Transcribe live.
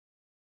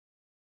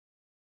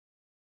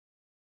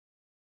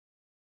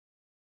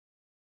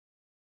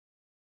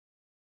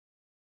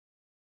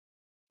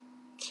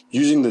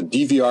using the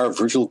DVR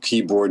Virtual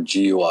Keyboard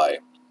GUI.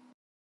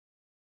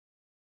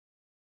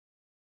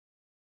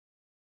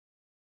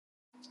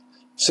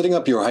 Setting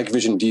up your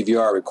Hikvision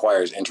DVR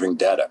requires entering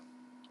data.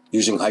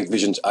 Using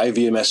Hikvision's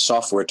IVMS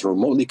software to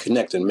remotely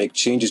connect and make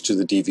changes to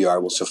the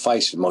DVR will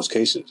suffice in most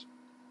cases.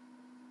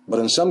 But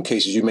in some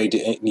cases you may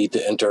need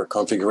to enter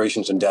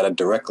configurations and data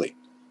directly.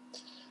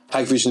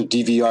 Hikvision's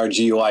DVR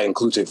GUI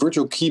includes a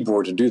virtual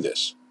keyboard to do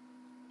this.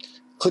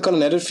 Click on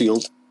an edit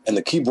field and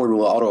the keyboard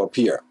will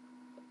auto-appear.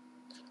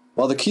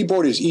 While the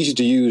keyboard is easy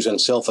to use and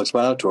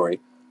self-explanatory,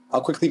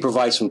 I'll quickly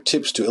provide some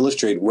tips to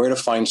illustrate where to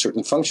find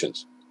certain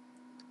functions.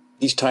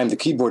 Each time the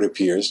keyboard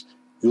appears,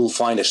 you will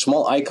find a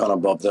small icon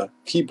above the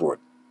keyboard.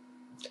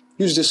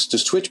 Use this to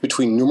switch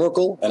between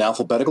numerical and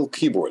alphabetical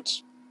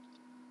keyboards.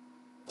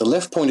 The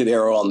left-pointed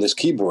arrow on this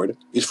keyboard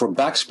is for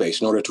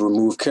backspace in order to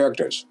remove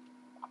characters.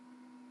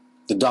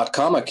 The dot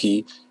comma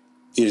key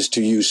is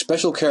to use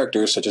special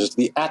characters such as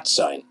the @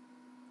 sign.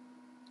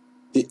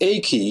 The A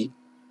key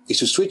is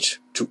to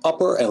switch to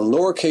upper and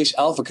lowercase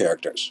alpha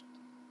characters.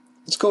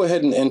 Let's go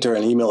ahead and enter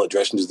an email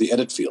address into the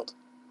edit field.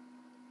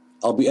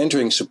 I'll be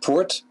entering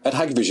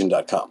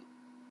support@hikvision.com.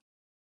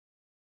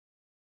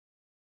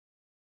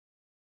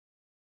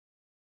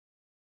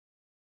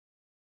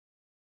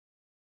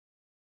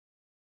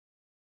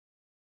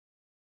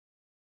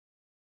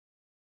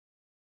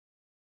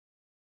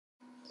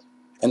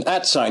 An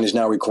 @ sign is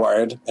now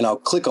required, and I'll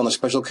click on the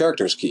special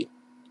characters key.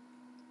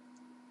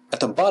 At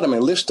the bottom, a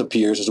list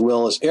appears as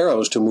well as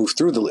arrows to move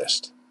through the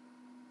list.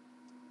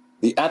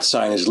 The @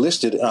 sign is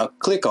listed, and I'll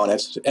click on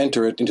it to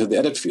enter it into the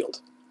edit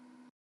field.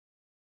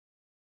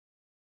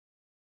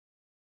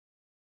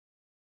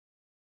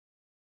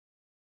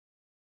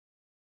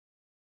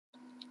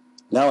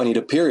 Now I need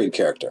a period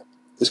character.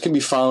 This can be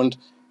found in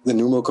the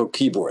numerical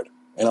keyboard,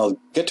 and I'll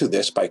get to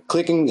this by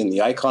clicking in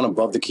the icon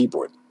above the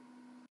keyboard.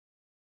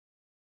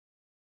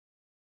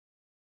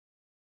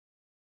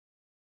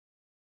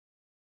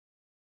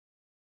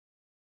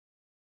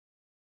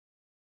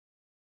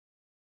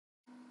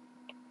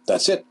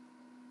 That's it.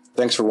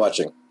 Thanks for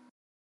watching.